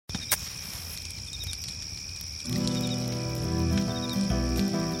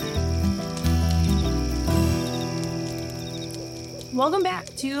Welcome back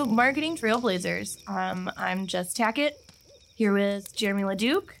to Marketing Trailblazers. I'm Jess Tackett, here with Jeremy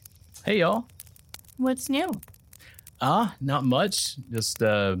LeDuc. Hey, y'all. What's new? Not much. Just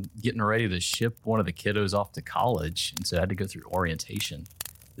getting ready to ship one of the kiddos off to college. And so I had to go through orientation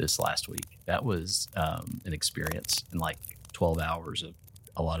this last week. That was an experience in like 12 hours of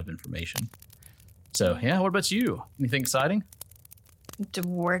a lot of information. So, yeah, what about you? Anything exciting?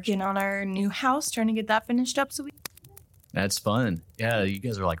 Working on our new house, trying to get that finished up so we... That's fun. Yeah, you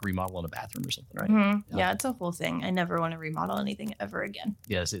guys are like remodeling a bathroom or something, right? Mm-hmm. Yeah, it's a whole thing. I never want to remodel anything ever again.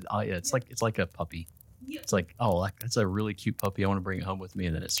 Yes, it's like a puppy. It's like, that's a really cute puppy. I want to bring it home with me.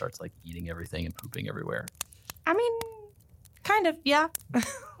 And then it starts like eating everything and pooping everywhere. I mean, kind of, yeah. I've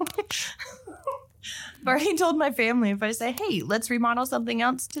already told my family if I say, hey, let's remodel something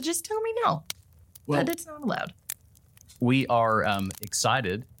else, to just tell me no. Well, but it's not allowed. We are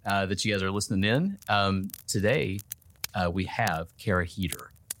excited that you guys are listening in. Today, we have Kara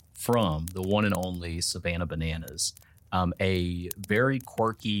Heater from the one and only Savannah Bananas, a very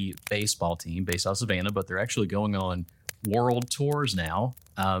quirky baseball team based out of Savannah, but they're actually going on world tours now.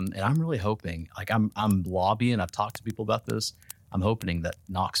 And I'm really hoping, like I'm lobbying, I've talked to people about this. I'm hoping that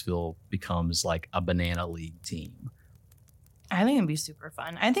Knoxville becomes like a banana league team. I think it'd be super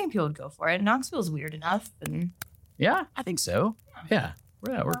fun. I think people would go for it. Knoxville's weird enough. And yeah, I think so. Yeah.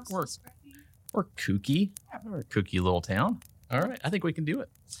 We're kooky. We're a kooky little town. All right. I think we can do it.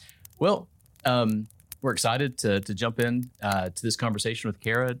 Well, we're excited to jump in to this conversation with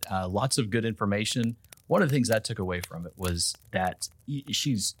Kara. Lots of good information. One of the things I took away from it was that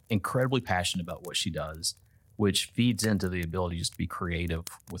she's incredibly passionate about what she does, which feeds into the ability just to be creative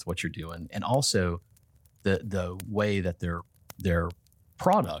with what you're doing. And also the way that their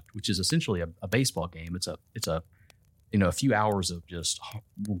product, which is essentially a baseball game, it's a few hours of just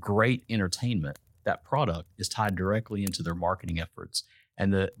great entertainment. That product is tied directly into their marketing efforts.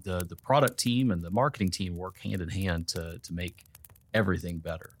 And the product team and the marketing team work hand in hand to make everything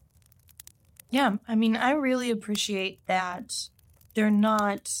better. Yeah, I mean, I really appreciate that they're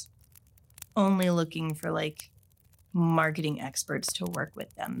not only looking for like marketing experts to work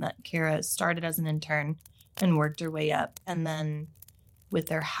with them, that Kara started as an intern and worked her way up. And then with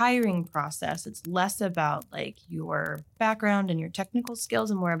their hiring process, it's less about like your background and your technical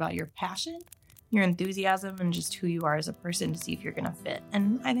skills and more about your passion, your enthusiasm, and just who you are as a person to see if you're going to fit.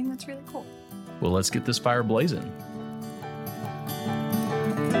 And I think that's really cool. Well, let's get this fire blazing.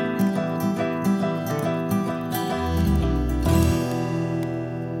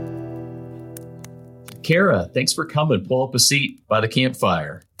 Kara, thanks for coming. Pull up a seat by the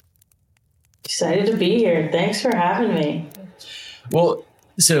campfire. Excited to be here. Thanks for having me. Well,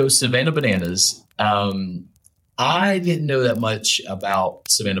 so Savannah Bananas, I didn't know that much about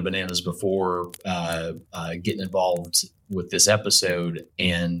Savannah Bananas before getting involved with this episode.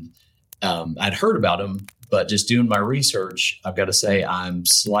 And I'd heard about them, but just doing my research, I've got to say I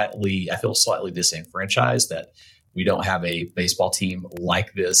feel slightly disenfranchised that we don't have a baseball team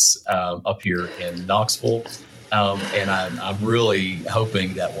like this up here in Knoxville. And I'm really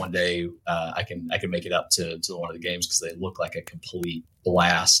hoping that one day I can make it up to one of the games because they look like a complete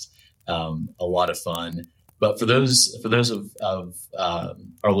blast, a lot of fun. But for those of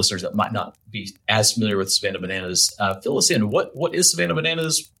our listeners that might not be as familiar with Savannah Bananas, fill us in. What is Savannah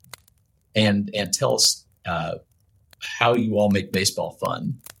Bananas, and tell us how you all make baseball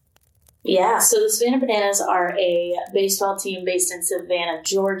fun. Yeah, so the Savannah Bananas are a baseball team based in Savannah,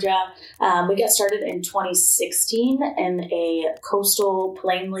 Georgia. We got started in 2016 in a coastal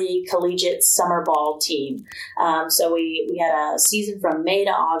Plain League collegiate summer ball team. So we had a season from May to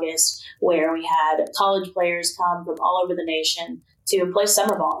August where we had college players come from all over the nation to play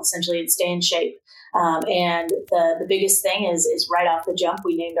summer ball, essentially, and stay in shape. And the biggest thing is right off the jump,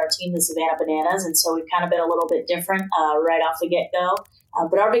 we named our team the Savannah Bananas. And so we've kind of been a little bit different right off the get-go.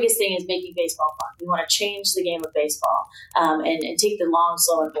 But our biggest thing is making baseball fun. We want to change the game of baseball and take the long,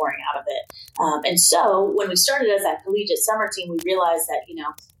 slow, and boring out of it. And so when we started as that collegiate summer team, we realized that,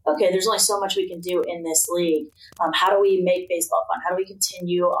 okay, there's only so much we can do in this league. How do we make baseball fun? How do we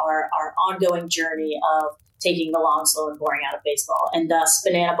continue our ongoing journey of taking the long, slow, and boring out of baseball? And thus,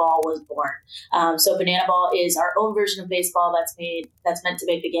 Banana Ball was born. So Banana Ball is our own version of baseball that's meant to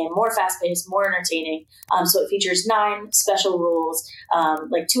make the game more fast-paced, more entertaining. So it features 9 special rules,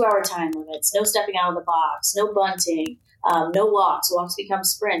 like 2-hour time limits, no stepping out of the box, no bunting, no walks. Walks become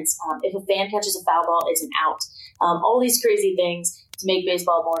sprints. If a fan catches a foul ball, it's an out. All these crazy things to make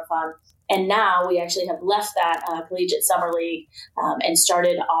baseball more fun. And now we actually have left that collegiate summer league and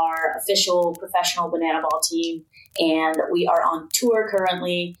started our official professional Banana Ball team. And we are on tour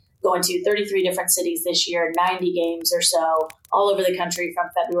currently, going to 33 different cities this year, 90 games or so, all over the country from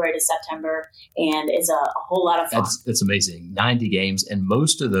February to September, and it's a whole lot of fun. That's amazing. 90 games, and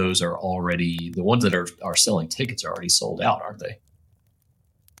most of those are already, the ones that are selling tickets are already sold out, aren't they?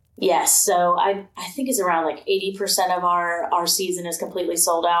 Yes, so I think it's around like 80% of our season is completely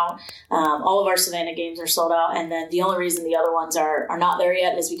sold out. All of our Savannah games are sold out, and then the only reason the other ones are not there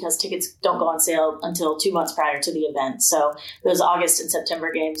yet is because tickets don't go on sale until 2 months prior to the event. So those August and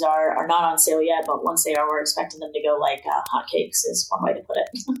September games are not on sale yet, but once they are, we're expecting them to go like hotcakes is one way to put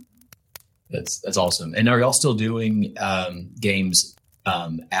it. That's awesome. And are y'all still doing games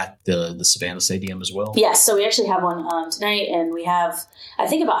at the Savannah Stadium as well? Yes, so we actually have one tonight, and we have, I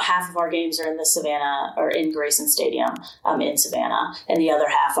think about half of our games are in the Savannah or in Grayson Stadium in Savannah, and the other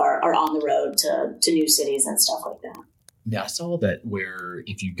half are on the road to new cities and stuff like that. Yeah, I saw that where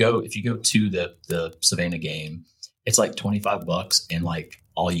if you go to the Savannah game, it's like $25 and like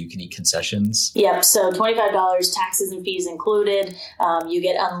all you can eat concessions. Yep. So $25, taxes and fees included. You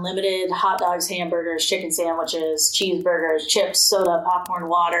get unlimited hot dogs, hamburgers, chicken sandwiches, cheeseburgers, chips, soda, popcorn,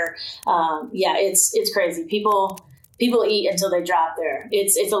 water. Yeah, it's crazy. People eat until they drop there.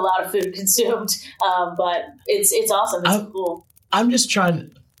 It's a lot of food consumed, but it's awesome. It's cool. I'm just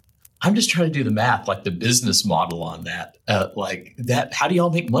trying to do the math, like the business model on that. Like that, how do y'all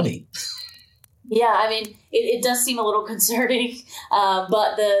make money? Yeah, I mean, it does seem a little concerning,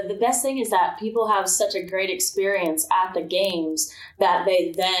 but the best thing is that people have such a great experience at the games that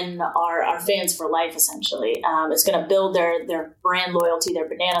they then are fans for life, essentially. It's going to build their brand loyalty, their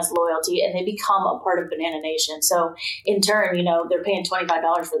Bananas loyalty, and they become a part of Banana Nation. So in turn, they're paying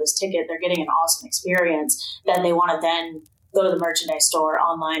 $25 for this ticket. They're getting an awesome experience that they want to then go to the merchandise store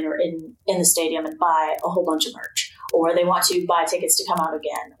online or in the stadium and buy a whole bunch of merch. Or they want to buy tickets to come out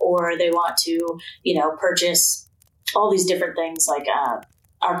again, or they want to, purchase all these different things like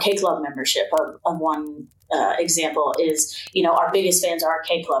our K Club membership of one example is, our biggest fans are our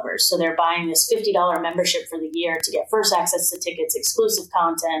K Clubbers. So they're buying this $50 membership for the year to get first access to tickets, exclusive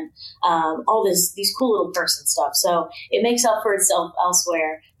content, all these cool little perks and stuff. So it makes up for itself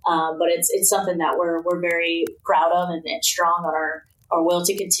elsewhere. But it's something that we're very proud of and strong on our will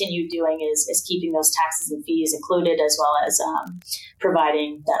to continue doing is keeping those taxes and fees included, as well as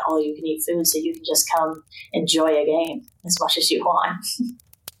providing that all you can eat food so you can just come enjoy a game as much as you want.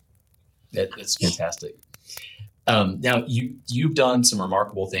 That's fantastic. Now you've done some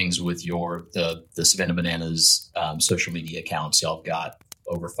remarkable things with the Savannah Bananas social media accounts. Y'all got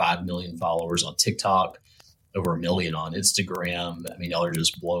over 5 million followers on TikTok, over 1 million on Instagram. I mean, y'all are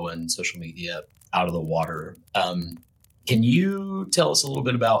just blowing social media out of the water. Can you tell us a little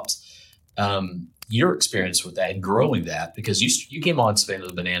bit about your experience with that and growing that? Because you came on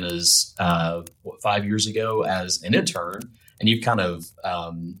Savannah Bananas 5 years ago as an intern, and you've kind of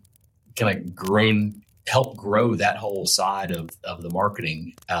helped grow that whole side of the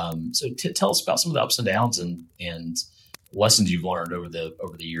marketing. So tell us about some of the ups and downs and lessons you've learned over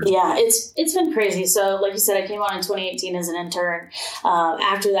the years. Yeah, it's been crazy. So like you said, I came on in 2018 as an intern.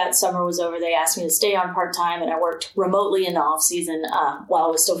 After that summer was over, they asked me to stay on part-time, and I worked remotely in the off season while I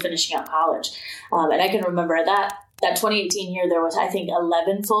was still finishing up college. And I can remember that 2018 year, there was, I think,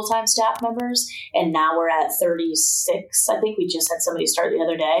 11 full-time staff members, and now we're at 36. I think we just had somebody start the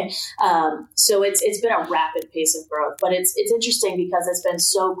other day. So it's been a rapid pace of growth, but it's interesting because it's been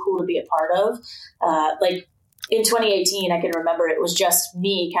so cool to be a part of. In 2018, I can remember it was just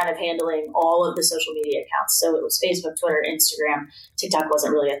me kind of handling all of the social media accounts. So it was Facebook, Twitter, Instagram. TikTok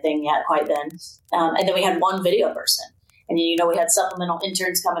wasn't really a thing yet quite then. And then we had one video person. And, we had supplemental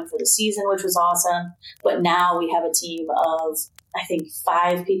interns coming for the season, which was awesome. But now we have a team of, I think,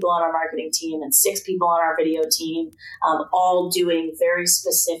 5 people on our marketing team and 6 people on our video team, all doing very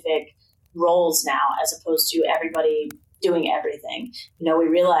specific roles now, as opposed to everybody doing everything. We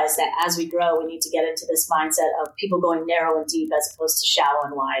realize that as we grow, we need to get into this mindset of people going narrow and deep as opposed to shallow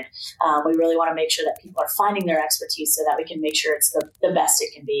and wide. We really want to make sure that people are finding their expertise so that we can make sure it's the best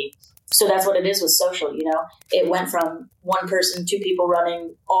it can be. So that's what it is with social. It went from one person, 2 people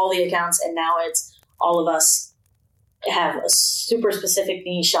running all the accounts, and now it's all of us have a super specific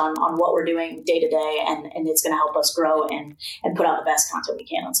niche on what we're doing day to day, and it's going to help us grow and put out the best content we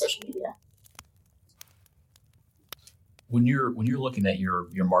can on social media. When you're looking at your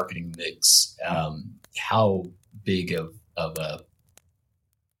marketing mix, how big of a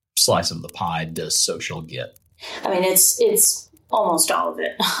slice of the pie does social get? I mean, it's Almost all of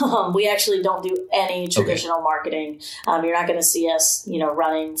it. We actually don't do any traditional marketing. You're not going to see us,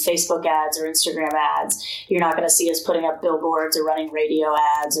 running Facebook ads or Instagram ads. You're not going to see us putting up billboards or running radio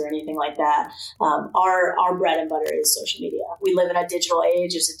ads or anything like that. Our bread and butter is social media. We live in a digital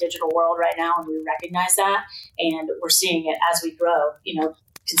age. It's a digital world right now, and we recognize that. And we're seeing it as we grow,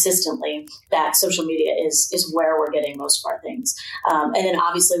 consistently, that social media is where we're getting most of our things. And then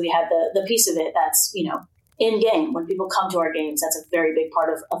obviously we have the piece of it that's, in game. When people come to our games, that's a very big part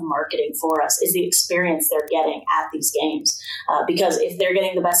of marketing for us, is the experience they're getting at these games. Because if they're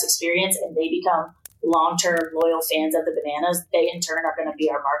getting the best experience and they become long-term loyal fans of the Bananas, they in turn are going to be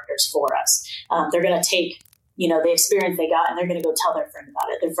our marketers for us. They're going to take the experience they got, and they're going to go tell their friend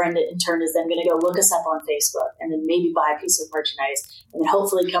about it. Their friend in turn is then going to go look us up on Facebook and then maybe buy a piece of merchandise and then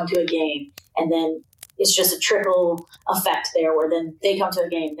hopefully come to a game. And then it's just a trickle effect there where then they come to a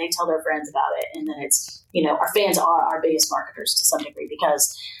game, they tell their friends about it. And then it's, our fans are our biggest marketers to some degree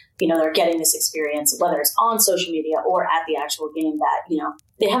because, they're getting this experience, whether it's on social media or at the actual game that,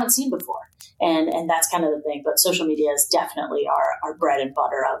 they haven't seen before. And that's kind of the thing. But social media is definitely our bread and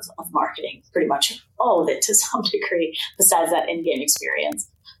butter of marketing, pretty much all of it to some degree, besides that in-game experience.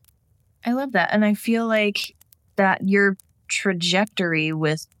 I love that. And I feel like that your trajectory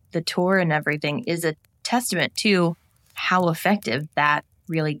with the tour and everything is a testament to how effective that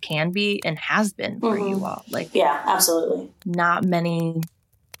really can be and has been for you all. Yeah, absolutely. Not many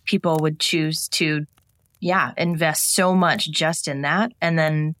people would choose to, invest so much just in that and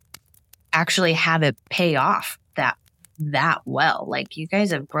then actually have it pay off that well. Like, you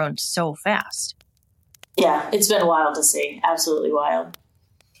guys have grown so fast. Yeah, it's been wild to see. Absolutely wild.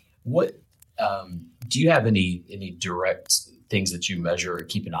 What do you have any direct things that you measure or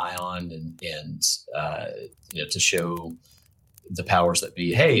keep an eye on and to show the powers that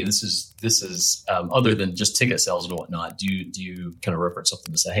be, hey, this is other than just ticket sales and whatnot, do you kind of reference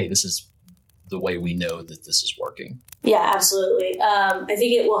something to say, hey, this is the way we know that this is working? Yeah, absolutely. I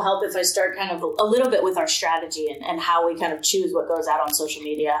think it will help if I start kind of a little bit with our strategy and how we kind of choose what goes out on social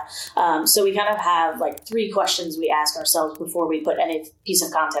media. So we kind of have like 3 questions we ask ourselves before we put any piece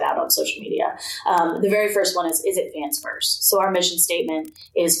of content out on social media. The very first one is it fans first? So our mission statement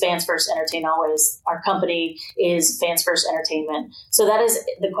is fans first, entertain always. Our company is fans first entertainment. So that is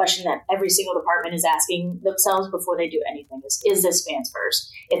the question that every single department is asking themselves before they do anything is this fans first?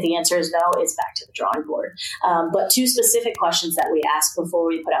 If the answer is no, it's back to the drawing board. But 2 specific questions that we ask before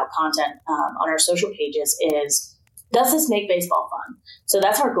we put out content on our social pages is, does this make baseball fun? So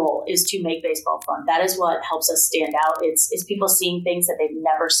that's our goal, is to make baseball fun. That is what helps us stand out. It's people seeing things that they've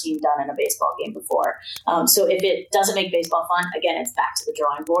never seen done in a baseball game before. So if it doesn't make baseball fun, again, it's back to the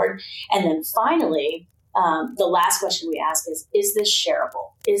drawing board. And then finally, the last question we ask is this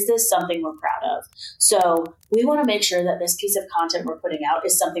shareable? Is this something we're proud of? So we want to make sure that this piece of content we're putting out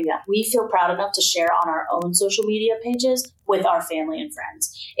is something that we feel proud enough to share on our own social media pages with our family and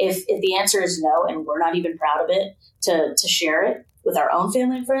friends. If the answer is no, and we're not even proud of it to share it with our own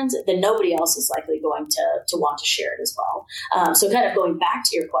family and friends, then nobody else is likely going to want to share it as well. So kind of going back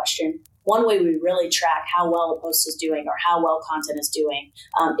to your question, one way we really track how well a post is doing or how well content is doing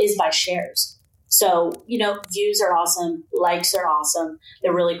is by shares. So, views are awesome. Likes are awesome.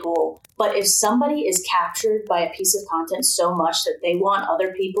 They're really cool. But if somebody is captured by a piece of content so much that they want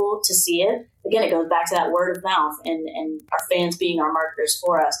other people to see it, again, it goes back to that word of mouth and our fans being our marketers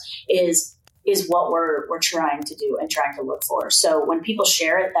for us is what we're trying to do and trying to look for. So when people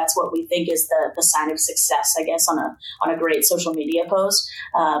share it, that's what we think is the sign of success, I guess, on a great social media post.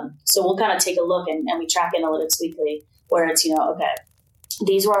 So we'll kind of take a look and we track analytics weekly where it's, okay,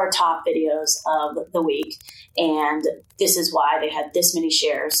 these were our top videos of the week, and this is why they had this many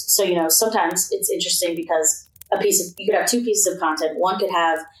shares. So, sometimes it's interesting because you could have 2 pieces of content. One could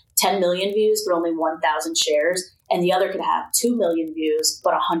have 10 million views, but only 1,000 shares. And the other could have 2 million views,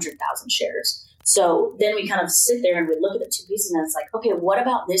 but 100,000 shares. So then we kind of sit there and we look at the 2 pieces and it's like, okay, what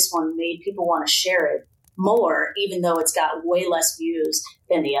about this one made people want to share it more, even though it's got way less views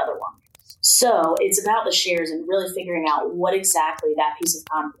than the other one? So it's about the shares and really figuring out what exactly that piece of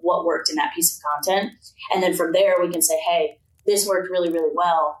what worked in that piece of content. And then from there, we can say, hey, this worked really, really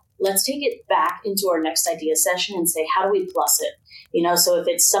well. Let's take it back into our next idea session and say, how do we plus it? So if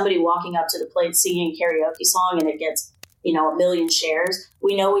it's somebody walking up to the plate singing a karaoke song and it gets, 1 million shares,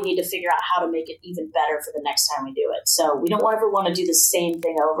 we know we need to figure out how to make it even better for the next time we do it. So we don't ever want to do the same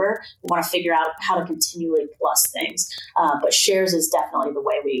thing over. We want to figure out how to continually plus things. But shares is definitely the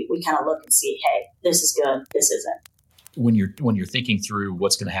way we kind of look and see, hey, this is good, this isn't. When you're thinking through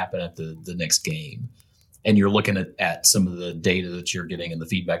what's going to happen at the next game, and you're looking at some of the data that you're getting and the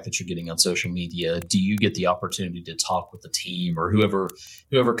feedback that you're getting on social media, do you get the opportunity to talk with the team or whoever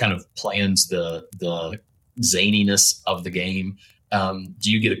kind of plans the zaniness of the game?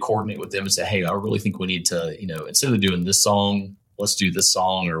 Do you get to coordinate with them and say, hey, I really think we need to, instead of doing this song, let's do this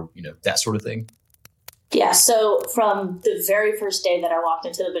song, or, that sort of thing? Yeah. So from the very first day that I walked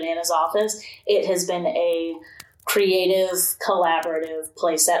into the Bananas office, it has been a creative, collaborative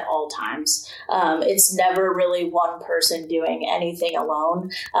place at all times. It's never really one person doing anything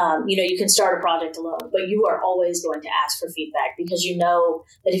alone. You can start a project alone, but you are always going to ask for feedback because you know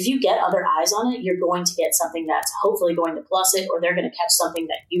that if you get other eyes on it, you're going to get something that's hopefully going to plus it, or they're going to catch something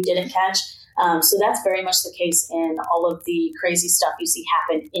that you didn't catch. So that's very much the case in all of the crazy stuff you see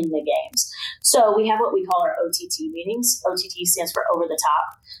happen in the games. So we have what we call our OTT meetings. OTT stands for over the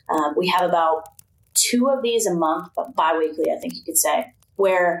top. We have about 2 of these a month, but bi-weekly, I think you could say,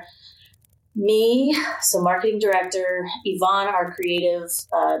 where me, so marketing director, Yvonne, our creative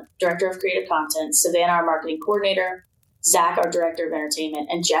director of creative content, Savannah, our marketing coordinator, Zach, our director of entertainment,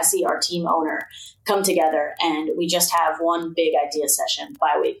 and Jesse, our team owner, come together, and we just have one big idea session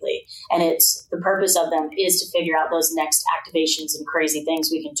bi-weekly. And it's the purpose of them is to figure out those next activations and crazy things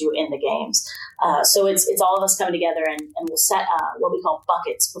we can do in the games. So it's all of us coming together, and we'll set what we call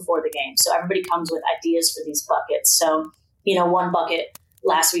buckets before the game. So everybody comes with ideas for these buckets. So, one bucket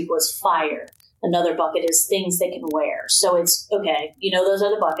last week was fire. Another bucket is things they can wear. So it's, okay, those are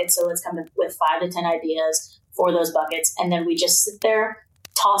the buckets. So let's come up with 5 to 10 ideas for those buckets. And then we just sit there,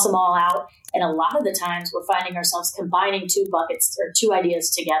 toss them all out. And a lot of the times we're finding ourselves combining 2 buckets or 2 ideas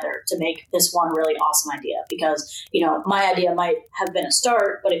together to make this one really awesome idea. Because, my idea might have been a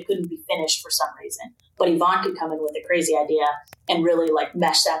start, but it couldn't be finished for some reason. But Yvonne could come in with a crazy idea and really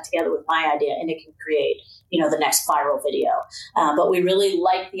mesh that together with my idea, and it can create, the next viral video. But we really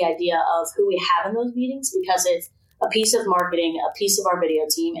like the idea of who we have in those meetings because it's a piece of marketing, a piece of our video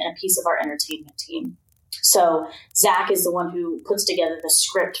team, and a piece of our entertainment team. So Zach is the one who puts together the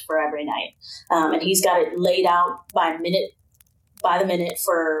script for every night. And he's got it laid out by the minute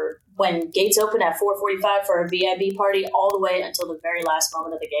for when gates open at 4:45 for a VIB party, all the way until the very last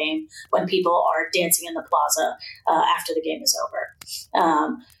moment of the game when people are dancing in the plaza after the game is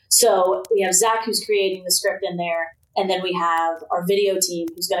over. So we have Zach who's creating the script in there. And then we have our video team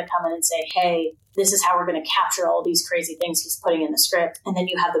who's going to come in and say, hey, this is how we're going to capture all these crazy things he's putting in the script. And then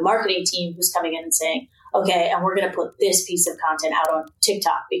you have the marketing team who's coming in and saying, okay, and we're going to put this piece of content out on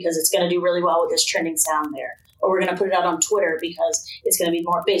TikTok because it's going to do really well with this trending sound there. Or we're going to put it out on Twitter because it's going to be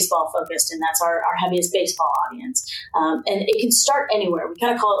more baseball focused, and that's our heaviest baseball audience. And it can start anywhere. We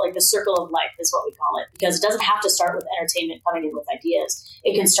kind of call it the circle of life is what we call it, because it doesn't have to start with entertainment coming in with ideas.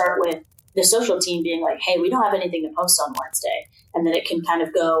 It can start with the social team being like, hey, we don't have anything to post on Wednesday. And then it can kind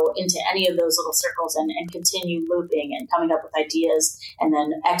of go into any of those little circles and continue looping and coming up with ideas and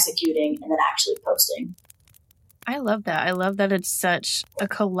then executing and then actually posting. I love that. I love that it's such a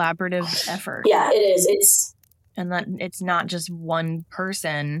collaborative effort. Yeah, it is. And that it's not just one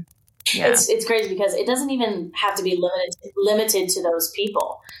person. Yeah. It's crazy because it doesn't even have to be limited to those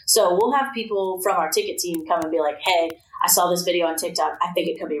people. So we'll have people from our ticket team come and be like, hey, I saw this video on TikTok. I think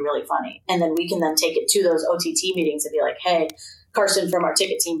it could be really funny. And then we can then take it to those OTT meetings and be like, hey, Carson from our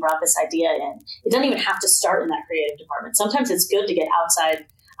ticket team brought this idea in. It doesn't even have to start in that creative department. Sometimes it's good to get outside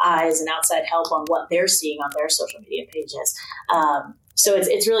eyes and outside help on what they're seeing on their social media pages. So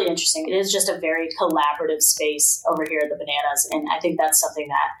it's really interesting. It is just a very collaborative space over here at the Bananas. And I think that's something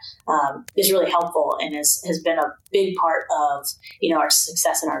that is really helpful and has been a big part of, our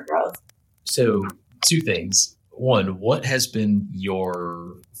success and our growth. So 2 things. One, what has been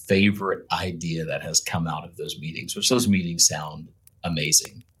your favorite idea that has come out of those meetings? Which those meetings sound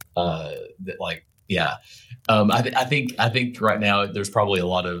amazing. I think right now there's probably a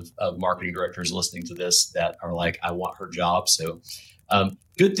lot of marketing directors listening to this that are like, I want her job. So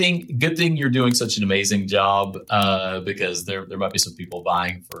good thing you're doing such an amazing job because there might be some people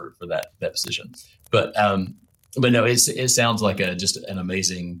vying for that position. But no, it sounds like just an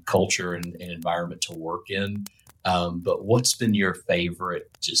amazing culture and environment to work in. But what's been your favorite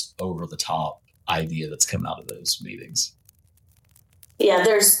just over the top idea that's come out of those meetings? Yeah,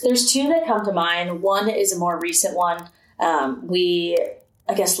 there's 2 that come to mind. One is a more recent one.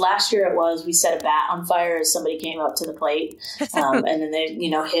 I guess last year we set a bat on fire as somebody came up to the plate, and then they,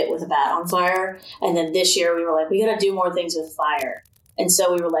 hit with a bat on fire. And then this year we were like, we got to do more things with fire. And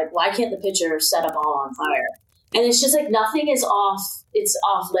so we were like, why can't the pitcher set a ball on fire? And it's just nothing is off. It's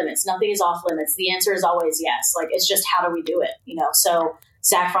off limits. Nothing is off limits. The answer is always yes. It's just, how do we do it? So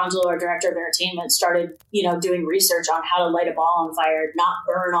Zach Franzl, our director of entertainment, started, doing research on how to light a ball on fire, not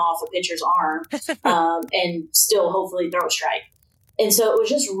burn off a pitcher's arm, and still hopefully throw a strike. And so it was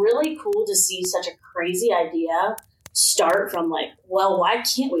just really cool to see such a crazy idea start from like, well, why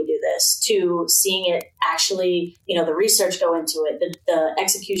can't we do this, to seeing it actually, the research go into it, the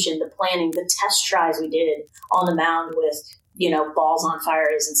execution, the planning, the test tries we did on the mound with, balls on fire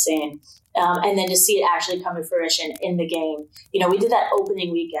is insane. And then to see it actually come to fruition in the game. We did that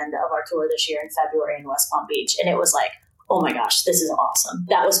opening weekend of our tour this year in February in West Palm Beach. And it was like, oh my gosh, this is awesome.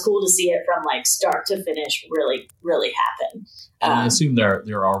 That was cool to see it from like start to finish really, really happen. And I assume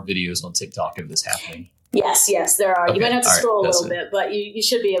there are videos on TikTok of this happening. Yes, there are. Okay. You might have to scroll a little bit, but you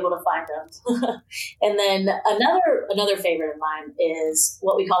should be able to find them. And then another favorite of mine is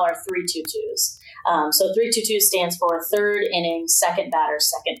what we call our 3-2-2s. So 3-2-2 stands for third inning, second batter,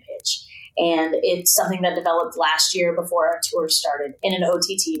 second pitch. And it's something that developed last year before our tour started in an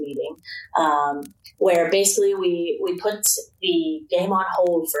OTT meeting, where basically we put the game on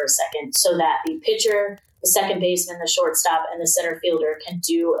hold for a second so that the pitcher, the second baseman, the shortstop, and the center fielder can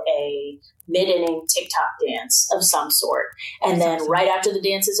do a mid-inning TikTok dance of some sort. And then right after the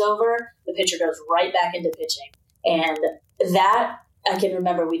dance is over, the pitcher goes right back into pitching. And that, I can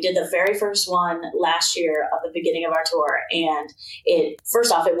remember we did the very first one last year at the beginning of our tour. And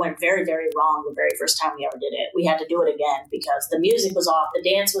first off, it went very, very wrong the very first time we ever did it. We had to do it again because the music was off, the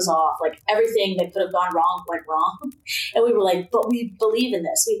dance was off, like everything that could have gone wrong went wrong. And we were like, but we believe in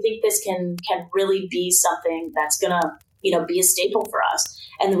this. We think this can really be something that's going to, be a staple for us.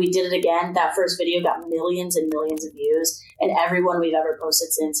 And then we did it again. That first video got millions and millions of views. And every one we've ever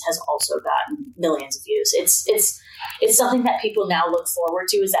posted since has also gotten millions of views. It's something that people now look forward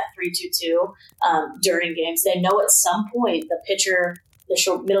to, is that 3-2-2 during games. They know at some point the pitcher, the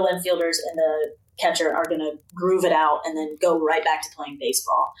short middle infielders, and the catcher are going to groove it out and then go right back to playing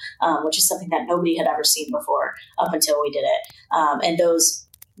baseball, which is something that nobody had ever seen before up until we did it. And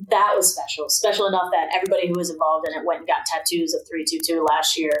that was special enough that everybody who was involved in it went and got tattoos of 3-2-2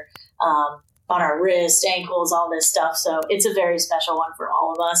 last year, on our wrists, ankles, all this stuff. So it's a very special one for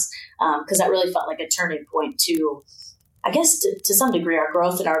all of us, because that really felt like a turning point to, I guess, to some degree, our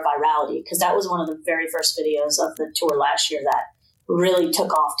growth and our virality, because that was one of the very first videos of the tour last year that really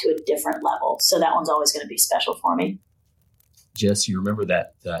took off to a different level. So that one's always going to be special for me. Jess, you remember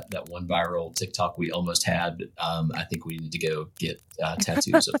that one viral TikTok we almost had? I think we need to go get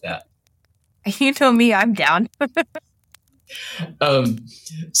tattoos of that. You know me, I'm down.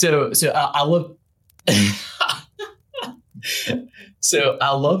 So I love. So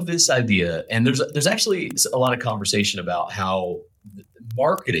I love this idea, and there's actually a lot of conversation about how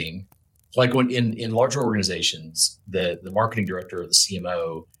marketing, like when in larger organizations, the marketing director or the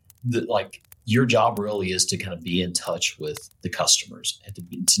CMO, your job really is to kind of be in touch with the customers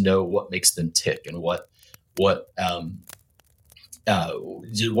and to know what makes them tick and what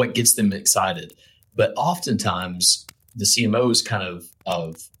gets them excited. But oftentimes the CMO is kind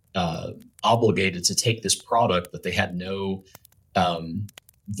of obligated to take this product that they had no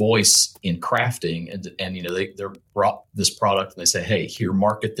voice in crafting, and they're brought this product and they say, hey, here,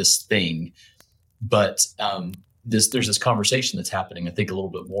 market this thing. But there's this conversation that's happening, I think, a little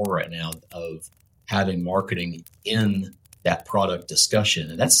bit more right now of having marketing in that product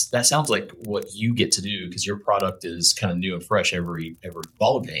discussion. And that sounds like what you get to do, because your product is kind of new and fresh every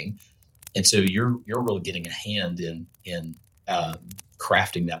ball game. And so you're really getting a hand in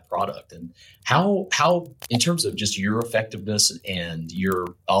crafting that product. And how in terms of just your effectiveness and your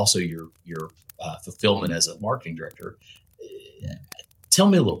fulfillment as a marketing director, tell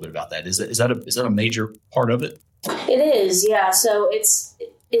me a little bit about that. Is that a major part of it? It is, yeah. So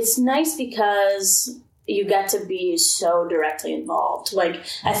it's nice because you get to be so directly involved. Like,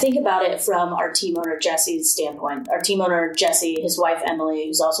 I think about it from our team owner Jesse's standpoint. Our team owner Jesse, his wife Emily,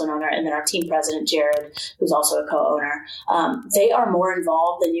 who's also an owner, and then our team president Jared, who's also a co-owner. They are more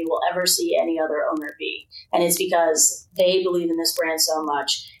involved than you will ever see any other owner be, and it's because they believe in this brand so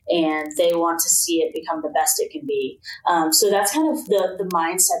much and they want to see it become the best it can be. So that's kind of the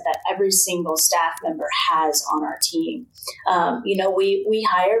mindset that every single staff member has on our team. We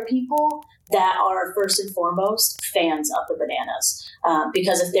hire people that are first and foremost fans of the Bananas.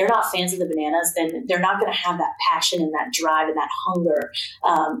 Because if they're not fans of the Bananas, then they're not going to have that passion and that drive and that hunger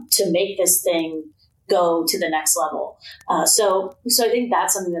to make this thing go to the next level. So I think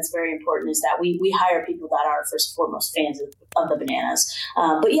that's something that's very important, is that we hire people that are first and foremost fans of the Bananas.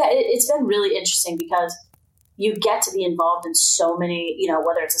 But yeah, it's been really interesting because you get to be involved in so many,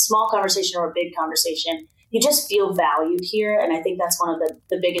 whether it's a small conversation or a big conversation, you just feel valued here. And I think that's one of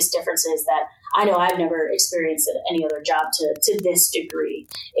the biggest differences that I know I've never experienced at any other job to this degree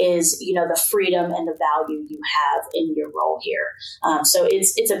is, the freedom and the value you have in your role here. So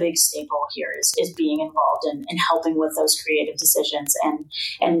it's a big staple here is being involved and helping with those creative decisions.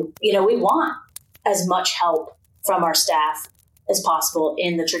 And we want as much help from our staff as possible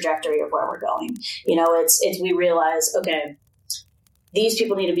in the trajectory of where we're going. We realize, okay, these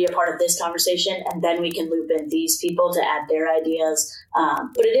people need to be a part of this conversation, and then we can loop in these people to add their ideas.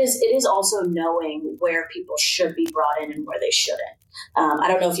 But it is also knowing where people should be brought in and where they shouldn't. I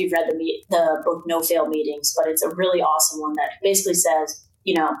don't know if you've read the book No Fail Meetings, but it's a really awesome one that basically says,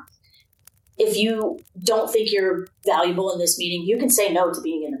 if you don't think you're valuable in this meeting, you can say no to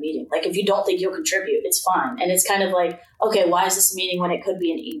being in the meeting. Like if you don't think you'll contribute, it's fine. And it's kind of like, okay, why is this a meeting when it could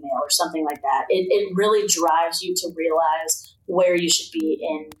be an email or something like that? It really drives you to realize where you should be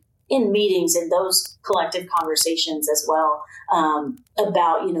in meetings and those collective conversations as well,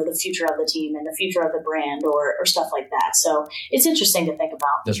 about, the future of the team and the future of the brand or stuff like that. So it's interesting to think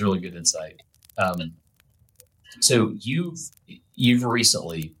about. That's really good insight. So you've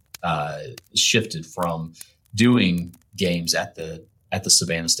recently shifted from doing games at the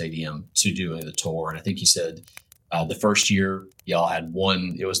Savannah Stadium to doing the tour. And I think you said the first year y'all had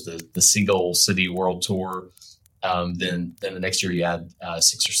one, it was the Seagull City World Tour. Then the next year you had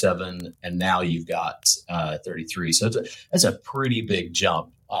 6 or 7, and now you've got 33. So that's a pretty big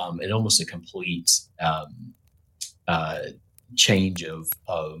jump, and almost a complete change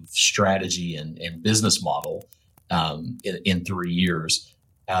of strategy and business model in 3 years.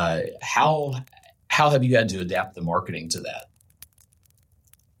 How have you had to adapt the marketing to that?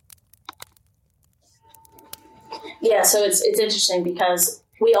 Yeah, so it's interesting because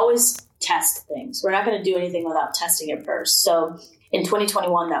we always test things. We're not going to do anything without testing it first. So in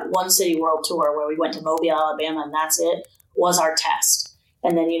 2021, that one city world tour where we went to Mobile, Alabama, and that's it, was our test.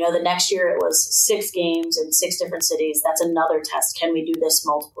 And then, the next year it was 6 games in 6 different cities. That's another test. Can we do this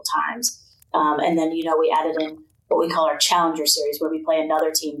multiple times? And then, we added in what we call our Challenger Series, where we play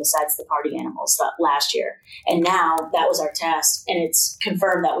another team besides the Party Animals last year. And now that was our test, and it's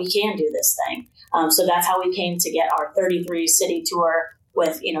confirmed that we can do this thing. So that's how we came to get our 33 city tour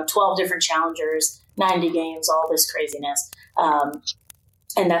with, 12 different challengers, 90 games, all this craziness.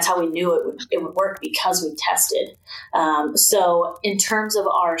 And that's how we knew it would work, because we tested. So in terms of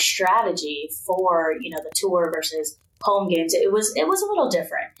our strategy for, the tour versus home games, it was a little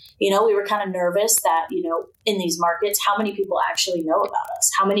different. We were kind of nervous that, in these markets, how many people actually know about us?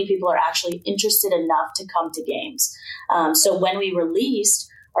 How many people are actually interested enough to come to games? So when we released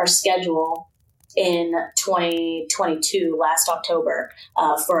our schedule in 2022, last October,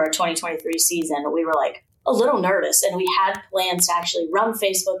 for our 2023 season, we were like a little nervous, and we had plans to actually run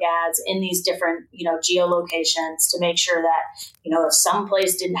Facebook ads in these different, geolocations to make sure that, if some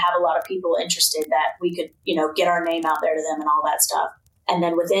place didn't have a lot of people interested, that we could, get our name out there to them and all that stuff. And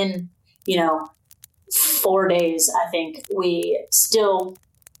then within, 4 days, I think we still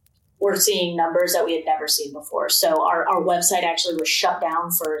were seeing numbers that we had never seen before. So our website actually was shut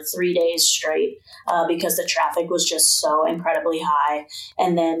down for 3 days straight because the traffic was just so incredibly high.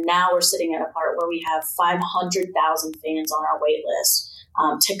 And then now we're sitting at a part where we have 500,000 fans on our wait list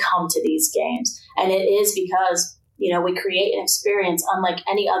to come to these games. And it is because, we create an experience unlike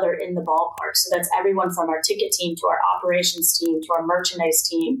any other in the ballpark. So that's everyone from our ticket team to our operations team to our merchandise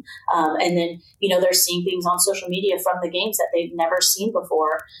team. And then, they're seeing things on social media from the games that they've never seen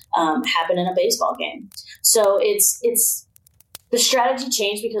before happen in a baseball game. So it's the strategy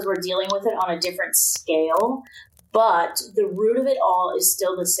changed because we're dealing with it on a different scale. But the root of it all is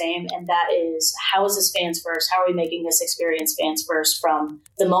still the same, and that is, how is this fans first? How are we making this experience fans first from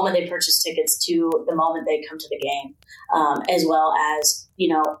the moment they purchase tickets to the moment they come to the game, as well as,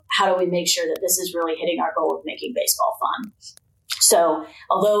 how do we make sure that this is really hitting our goal of making baseball fun? So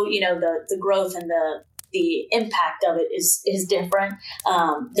although, the growth and the impact of it is different,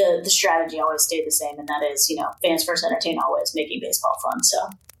 the strategy always stayed the same, and that is, fans first, entertain always, making baseball fun. So.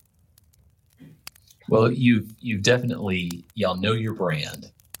 Well, you've definitely, y'all know your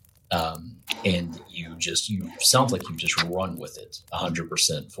brand, and you sounds like you've just run with it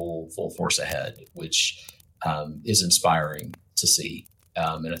 100% full force ahead, which is inspiring to see.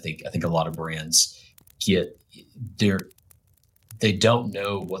 And I think a lot of brands they don't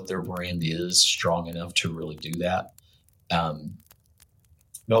know what their brand is strong enough to really do that. But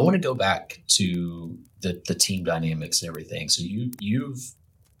I want to go back to the team dynamics and everything. So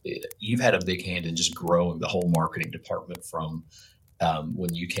you've had a big hand in just growing the whole marketing department from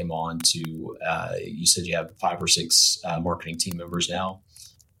when you came on to, you said you have 5 or 6 marketing team members now.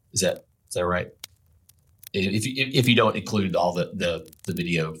 Is that right? if you don't include all the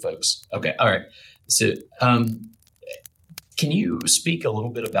video folks. Okay. All right. So, can you speak a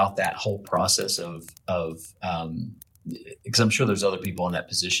little bit about that whole process of because I'm sure there's other people in that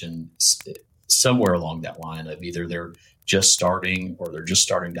position somewhere along that line of either they're just starting or they're just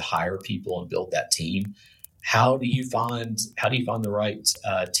starting to hire people and build that team. How do you find the right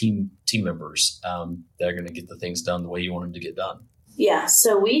team members that are going to get the things done the way you want them to get done? Yeah,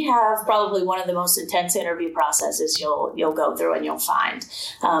 so we have probably one of the most intense interview processes you'll go through and you'll find,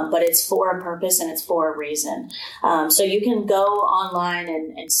 but it's for a purpose and it's for a reason. So you can go online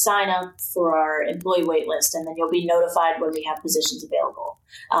and sign up for our employee wait list, and then you'll be notified when we have positions available.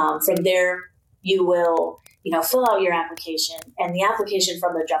 From there, you will fill out your application, and the application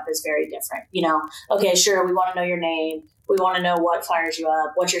from the jump is very different. Okay, sure, we want to know your name. We want to know what fires you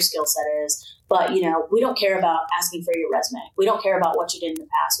up, what your skill set is. But, we don't care about asking for your resume. We don't care about what you did in the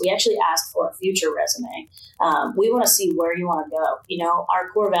past. We actually ask for a future resume. We want to see where you want to go.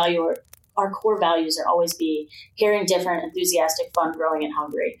 Our core values are always be caring, different, enthusiastic, fun, growing, and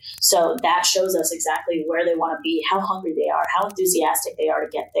hungry. So that shows us exactly where they want to be, how hungry they are, how enthusiastic they are to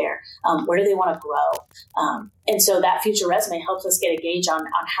get there, where do they want to grow. And so that future resume helps us get a gauge on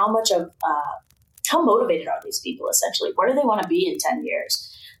how much of how motivated are these people, essentially? Where do they want to be in 10 years?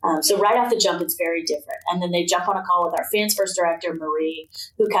 So right off the jump, it's very different. And then they jump on a call with our Fans First director, Marie,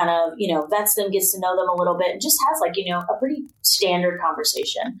 who kind of, vets them, gets to know them a little bit, and just has a pretty standard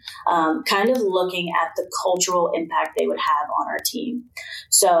conversation, kind of looking at the cultural impact they would have on our team.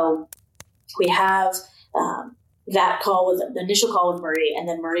 So we have that call the initial call with Marie, and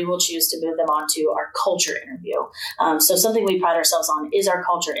then Marie will choose to move them on to our culture interview. So something we pride ourselves on is our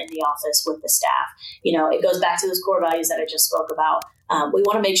culture in the office with the staff. It goes back to those core values that I just spoke about. We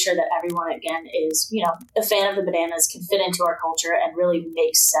want to make sure that everyone, again, is, a fan of the Bananas, can fit into our culture and really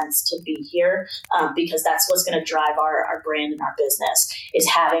makes sense to be here, because that's what's going to drive our brand and our business, is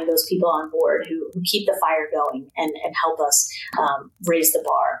having those people on board who keep the fire going and help us raise the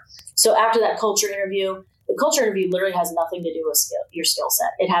bar. So after that culture interview, the culture interview literally has nothing to do with your skill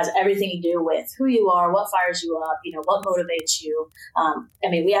set. It has everything to do with who you are, what fires you up, what motivates you.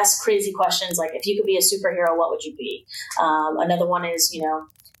 We ask crazy questions like, if you could be a superhero, what would you be? Another one is,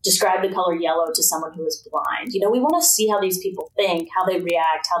 describe the color yellow to someone who is blind. We want to see how these people think, how they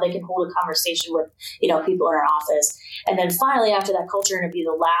react, how they can hold a conversation with, people in our office. And then finally, after that culture interview,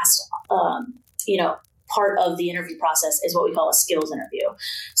 the last, part of the interview process is what we call a skills interview.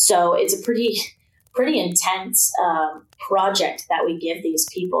 So it's a pretty intense project that we give these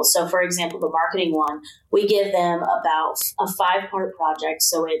people. So for example, the marketing one, we give them about a 5-part project.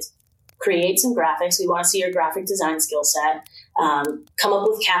 So it's create some graphics. We want to see your graphic design skill set. Come up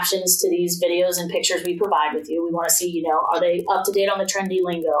with captions to these videos and pictures we provide with you. We want to see, are they up to date on the trendy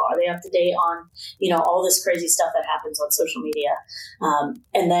lingo? Are they up to date on, all this crazy stuff that happens on social media?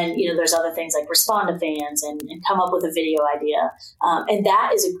 And then, there's other things like respond to fans and come up with a video idea. And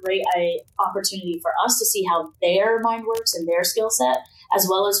that is a great opportunity for us to see how their mind works and their skill set, as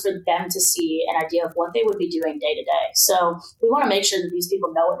well as for them to see an idea of what they would be doing day to day. So we want to make sure that these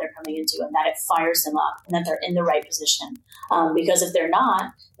people know what they're coming into and that it fires them up and that they're in the right position. Because if they're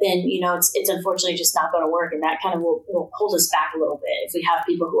not, then, it's unfortunately just not going to work. And that kind of will hold us back a little bit if we have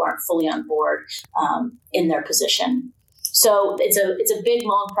people who aren't fully on board in their position. So it's a big,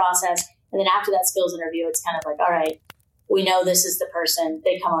 long process. And then after that skills interview, it's kind of like, all right, we know this is the person.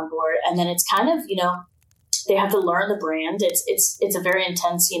 They come on board. And then it's kind of, they have to learn the brand. It's a very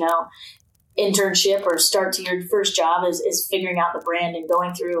intense, internship or start to your first job is figuring out the brand and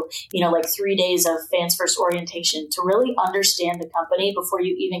going through, 3 days of Fans First orientation to really understand the company before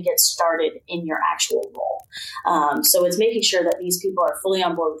you even get started in your actual role. So it's making sure that these people are fully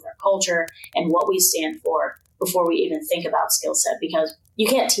on board with our culture and what we stand for before we even think about skill set, because you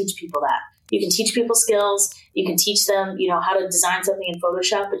can't teach people that. You can teach people skills. You can teach them, how to design something in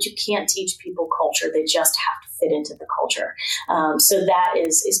Photoshop, but you can't teach people culture. They just have to fit into the culture. So that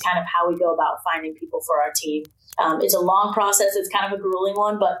is kind of how we go about finding people for our team. It's a long process. It's kind of a grueling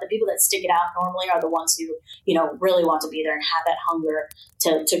one, but the people that stick it out normally are the ones who, really want to be there and have that hunger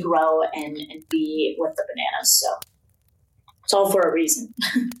to grow and be with the Bananas. So it's all for a reason.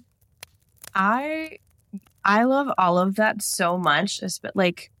 I love all of that so much.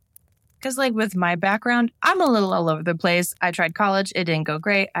 Because with my background, I'm a little all over the place. I tried college. It didn't go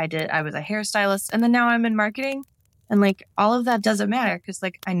great. I was a hairstylist, and then now I'm in marketing. And all of that doesn't matter because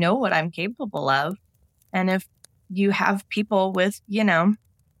I know what I'm capable of. And if you have people with,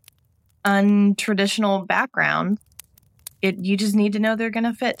 untraditional background, you just need to know they're going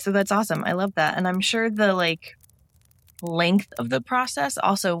to fit. So that's awesome. I love that. And I'm sure the length of the process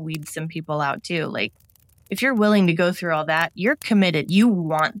also weeds some people out too. if you're willing to go through all that, you're committed. You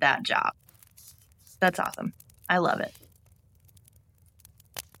want that job. That's awesome. I love it.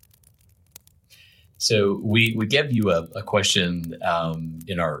 So we gave you a question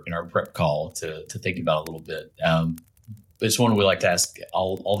in our prep call to think about a little bit. It's one we like to ask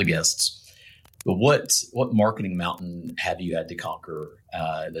all the guests. But what marketing mountain have you had to conquer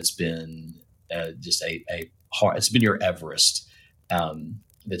that's been just a hard? It's been your Everest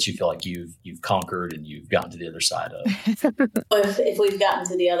that you feel like you've conquered and you've gotten to the other side of. If we've gotten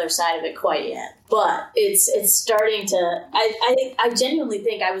to the other side of it quite yet, but it's starting to. I genuinely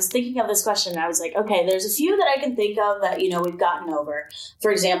think I was thinking of this question. And I was like, okay, there's a few that I can think of that we've gotten over.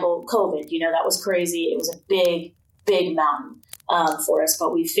 For example, COVID. That was crazy. It was a big mountain for us,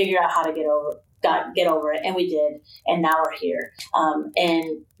 but we figured out how to get over it, and we did, and now we're here.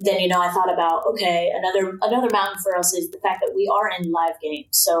 And then I thought about, okay, another mountain for us is the fact that we are in live games.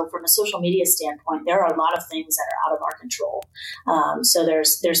 So from a social media standpoint, there are a lot of things that are out of our control. So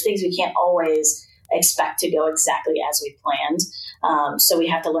there's things we can't always expect to go exactly as we planned. So we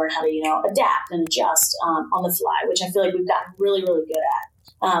have to learn how to adapt and adjust on the fly, which I feel like we've gotten really, really good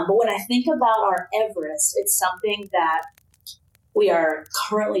at. But when I think about our Everest, it's something that we are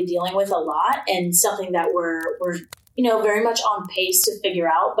currently dealing with a lot, and something that we're very much on pace to figure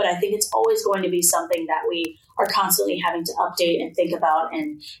out. But I think it's always going to be something that we are constantly having to update and think about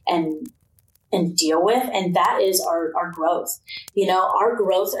and deal with. And that is our growth. Our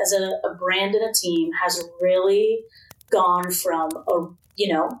growth as a brand and a team has really gone from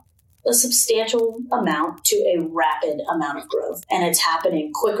a substantial amount to a rapid amount of growth. And it's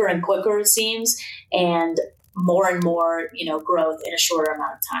happening quicker and quicker, it seems, and more growth in a shorter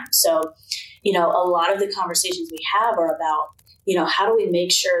amount of time. So, a lot of the conversations we have are about, how do we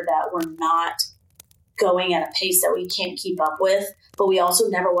make sure that we're not going at a pace that we can't keep up with, but we also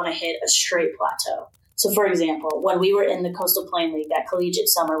never want to hit a straight plateau. So, for example, when we were in the Coastal Plain League, that collegiate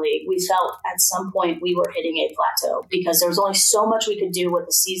summer league, we felt at some point we were hitting a plateau because there was only so much we could do with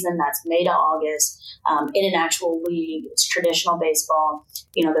a season that's May to August in an actual league. It's traditional baseball.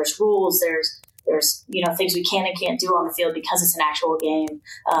 There's rules, there's things we can and can't do on the field because it's an actual game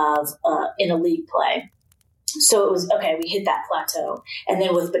of in a league play. So it was, okay, we hit that plateau. And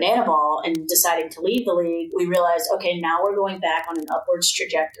then with Banana Ball and deciding to leave the league, we realized, okay, now we're going back on an upwards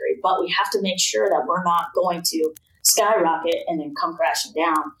trajectory, but we have to make sure that we're not going to skyrocket and then come crashing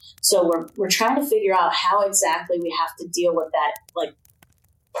down. So we're trying to figure out how exactly we have to deal with that,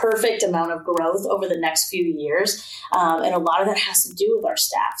 perfect amount of growth over the next few years. And a lot of that has to do with our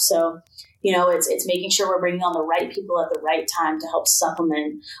staff. So, it's making sure we're bringing on the right people at the right time to help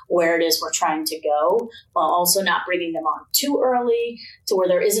supplement where it is we're trying to go, while also not bringing them on too early to where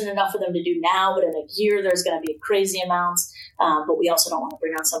there isn't enough for them to do now, but in a year there's going to be crazy amounts. But we also don't want to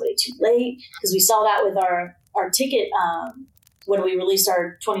bring on somebody too late, because we saw that with our ticket when we released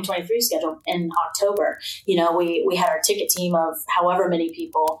our 2023 schedule in October. We had our ticket team of however many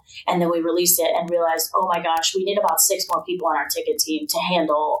people, and then we released it and realized, oh my gosh, we need about 6 more people on our ticket team to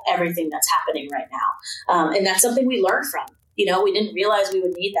handle everything that's happening right now. And that's something we learned from. We didn't realize we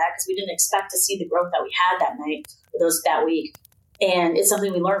would need that because we didn't expect to see the growth that we had that night or that week. And it's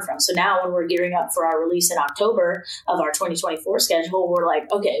something we learned from. So now when we're gearing up for our release in October of our 2024 schedule, we're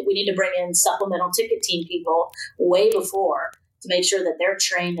like, okay, we need to bring in supplemental ticket team people way before, to make sure that they're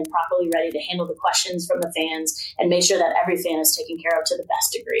trained and properly ready to handle the questions from the fans and make sure that every fan is taken care of to the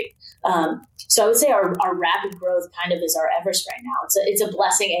best degree. So I would say our rapid growth kind of is our Everest right now. It's a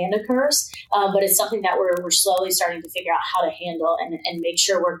blessing and a curse, but it's something that we're slowly starting to figure out how to handle and make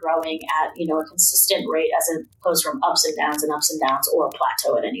sure we're growing at a consistent rate, as opposed from ups and downs or a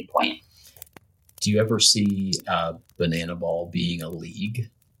plateau at any point. Do you ever see Banana Ball being a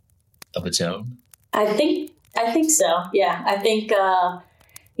league of its own? I think so. Yeah. I think,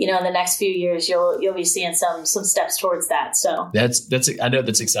 in the next few years, you'll be seeing some steps towards that. So I know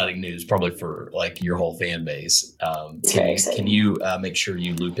that's exciting news, probably for your whole fan base. Can you make sure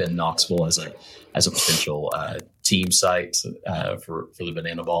you loop in Knoxville as a potential team site for the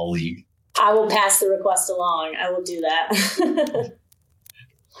Banana Ball League? I will pass the request along. I will do that.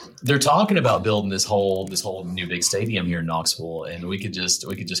 They're talking about building this whole new big stadium here in Knoxville, and we could just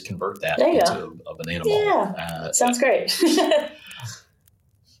convert that into a Banana Ball. Yeah, sounds great.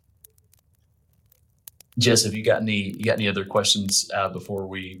 Jess, have you got any other questions before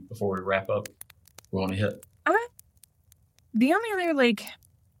we wrap up? We want to hit. The only other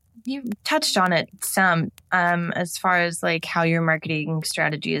you touched on it some as far as how your marketing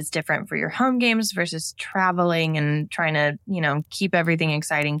strategy is different for your home games versus traveling and trying to keep everything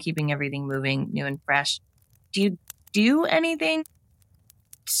exciting, keeping everything moving, new and fresh. Do you do anything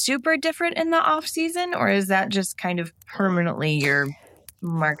super different in the off season, or is that just kind of permanently your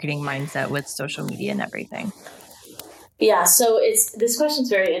marketing mindset with social media and everything? Yeah, so this question's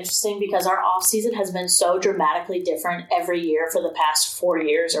very interesting because our off season has been so dramatically different every year for the past 4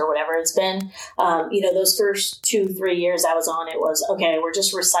 years or whatever it's been. Those first 2-3 years I was on, it was okay. We're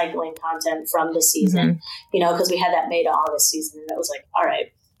just recycling content from the season, because we had that May to August season, and it was like, all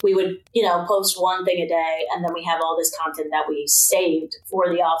right, we would post one thing a day, and then we have all this content that we saved for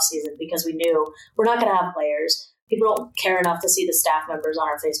the off season because we knew we're not going to have players. People don't care enough to see the staff members on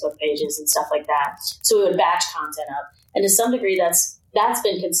our Facebook pages and stuff like that. So we would batch content up. And to some degree, that's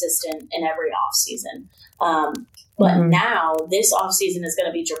been consistent in every off season. But now this off season is going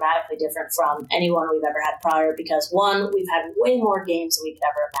to be dramatically different from anyone we've ever had prior because one, we've had way more games than we could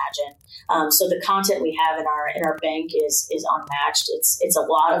ever imagine. So the content we have in our bank is unmatched. It's a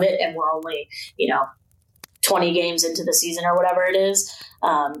lot of it, and we're only 20 games into the season or whatever it is.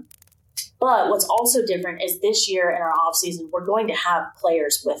 But what's also different is this year in our off season, we're going to have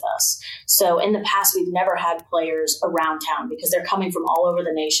players with us. So in the past, we've never had players around town because they're coming from all over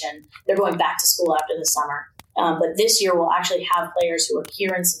the nation. They're going back to school after the summer. But this year, we'll actually have players who are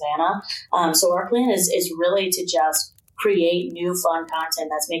here in Savannah. So our plan is really to just create new fun content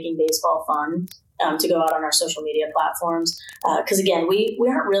that's making baseball fun to go out on our social media platforms. Because again, we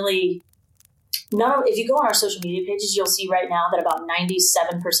aren't really... if you go on our social media pages, you'll see right now that about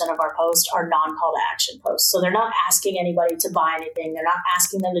 97% of our posts are non-call to action posts. So they're not asking anybody to buy anything. They're not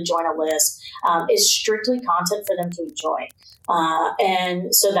asking them to join a list. It's strictly content for them to enjoy.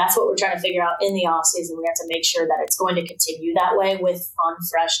 And so that's what we're trying to figure out in the off season. We have to make sure that it's going to continue that way with fun,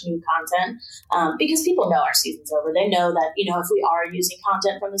 fresh, new content. Because people know our season's over. They know that, if we are using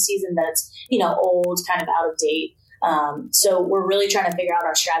content from the season, that it's, old, kind of out of date. So we're really trying to figure out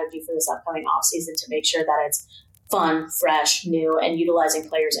our strategy for this upcoming off season to make sure that it's fun, fresh, new, and utilizing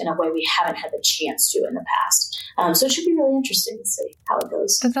players in a way we haven't had the chance to in the past. So it should be really interesting to see how it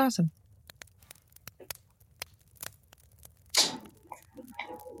goes. That's awesome.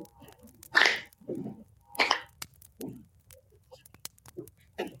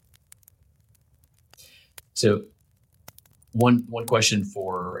 So one question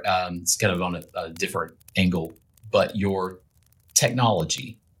for it's kind of on a different angle. But your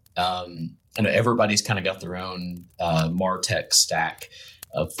technology, I know everybody's kind of got their own MarTech stack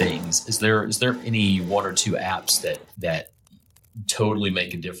of things. Is there any one or two apps that totally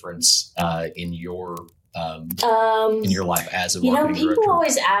make a difference in your life as a marketing people director?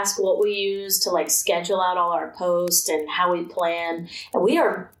 always ask what we use to schedule out all our posts and how we plan, and we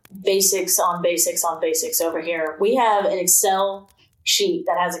are basics on basics on basics over here. We have an Excel sheet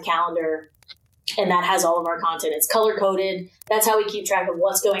that has a calendar. And that has all of our content. It's color coded. That's how we keep track of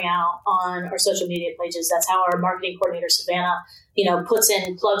what's going out on our social media pages. That's how our marketing coordinator, Savannah, plugs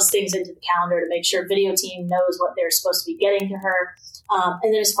things into the calendar to make sure video team knows what they're supposed to be getting to her.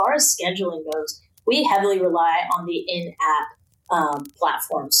 And then as far as scheduling goes, we heavily rely on the in-app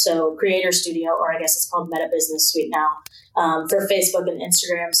platforms. So Creator Studio, or I guess it's called Meta Business Suite now, for Facebook and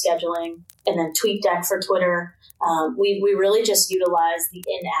Instagram scheduling, and then TweetDeck for Twitter. We really just utilize the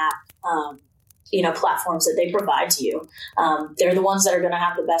in-app platforms that they provide to you. They're the ones that are going to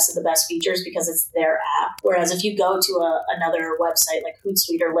have the best of the best features because it's their app. Whereas if you go to another website like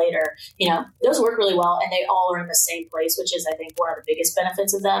Hootsuite or Later, those work really well and they all are in the same place, which is, I think, one of the biggest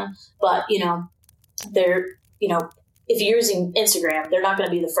benefits of them. But, they're, if you're using Instagram, they're not going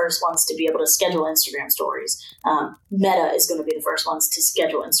to be the first ones to be able to schedule Instagram stories. Meta is going to be the first ones to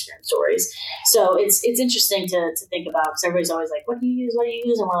schedule Instagram stories. So it's interesting to think about because everybody's always like, what do you use? What do you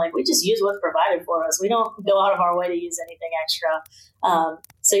use? And we're like, we just use what's provided for us. We don't go out of our way to use anything extra.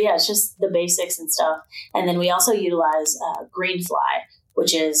 So yeah, it's just the basics and stuff. And then we also utilize Greenfly,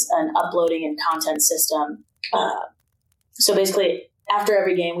 which is an uploading and content system. So basically, after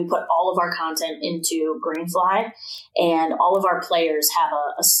every game, we put all of our content into Greenfly, and all of our players have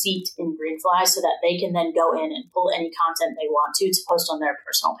a seat in Greenfly so that they can then go in and pull any content they want to post on their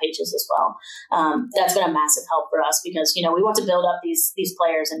personal pages as well. That's been a massive help for us because, we want to build up these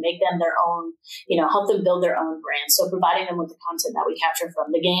players and make them their own, help them build their own brand. So providing them with the content that we capture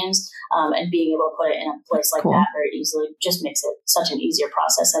from the games and being able to put it in a place like that very easily just makes it such an easier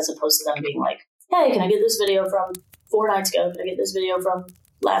process as opposed to them being like, hey, can I get this video from 4 nights ago? Can I get this video from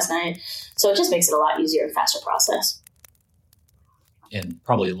last night? So it just makes it a lot easier and faster process. And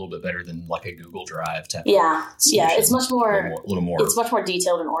probably a little bit better than like a Google Drive type. Yeah. Yeah. It's much more, a little more. It's much more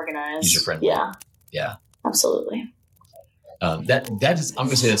detailed and organized. User friendly. Yeah. Yeah. Absolutely. That is, I'm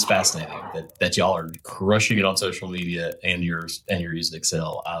going to say that's fascinating that y'all are crushing it on social media and you're using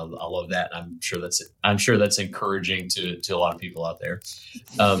Excel. I love that. I'm sure that's encouraging to a lot of people out there.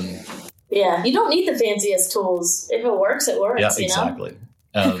 Yeah, you don't need the fanciest tools. If it works, it works. Yeah, exactly.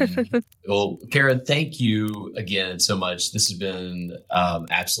 Well, Kara, thank you again so much. This has been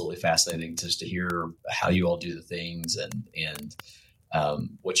absolutely fascinating just to hear how you all do the things and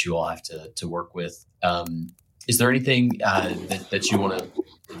what you all have to work with. Is there anything that you want to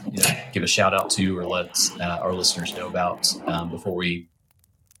give a shout out to or let our listeners know about before we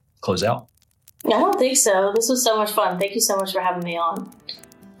close out? I don't think so. This was so much fun. Thank you so much for having me on.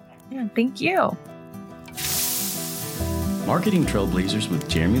 Yeah, thank you. Marketing Trailblazers with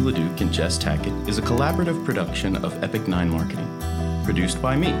Jeremy Leduc and Jess Tackett is a collaborative production of Epic 9 Marketing. Produced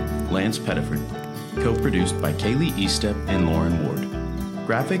by me, Lance Pettiford. Co-produced by Kaylee Eastep and Lauren Ward.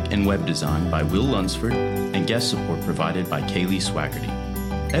 Graphic and web design by Will Lunsford, and guest support provided by Kaylee Swaggerty.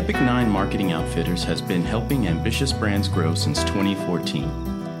 Epic 9 Marketing Outfitters has been helping ambitious brands grow since 2014.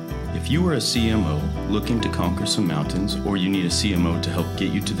 If you are a CMO looking to conquer some mountains, or you need a CMO to help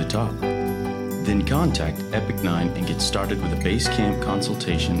get you to the top, then contact Epic 9 and get started with a base camp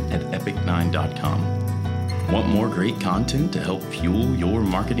consultation at epic9.com. Want more great content to help fuel your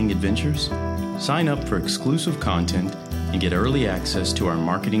marketing adventures? Sign up for exclusive content and get early access to our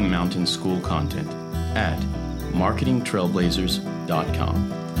Marketing Mountain School content at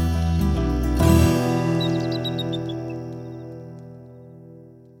marketingtrailblazers.com.